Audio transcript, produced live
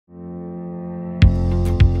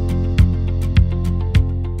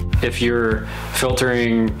if you're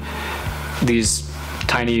filtering these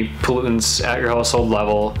tiny pollutants at your household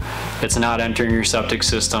level, it's not entering your septic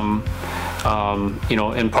system. You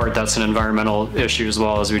know, in part that's an environmental issue as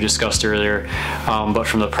well, as we discussed earlier, but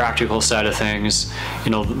from the practical side of things,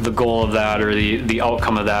 you know, the goal of that, or the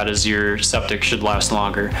outcome of that, is your septic should last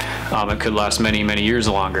longer. It could last many, many years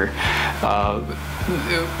longer.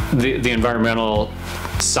 The environmental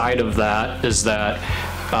side of that is that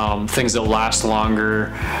things that last longer,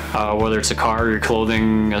 whether it's a car, your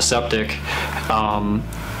clothing, a septic,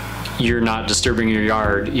 you're not disturbing your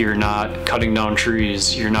yard, you're not cutting down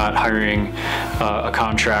trees, you're not hiring a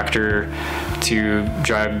contractor to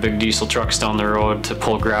drive big diesel trucks down the road to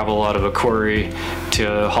pull gravel out of a quarry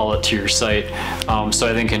to haul it to your site. So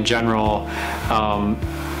I think in general,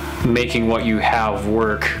 making what you have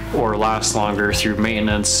work or last longer through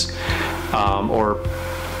maintenance, or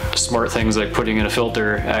smart things like putting in a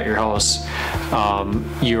filter at your house,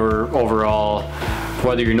 your overall,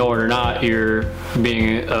 whether you know it or not, you're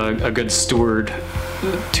being a good steward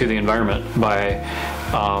to the environment by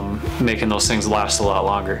making those things last a lot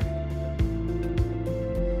longer.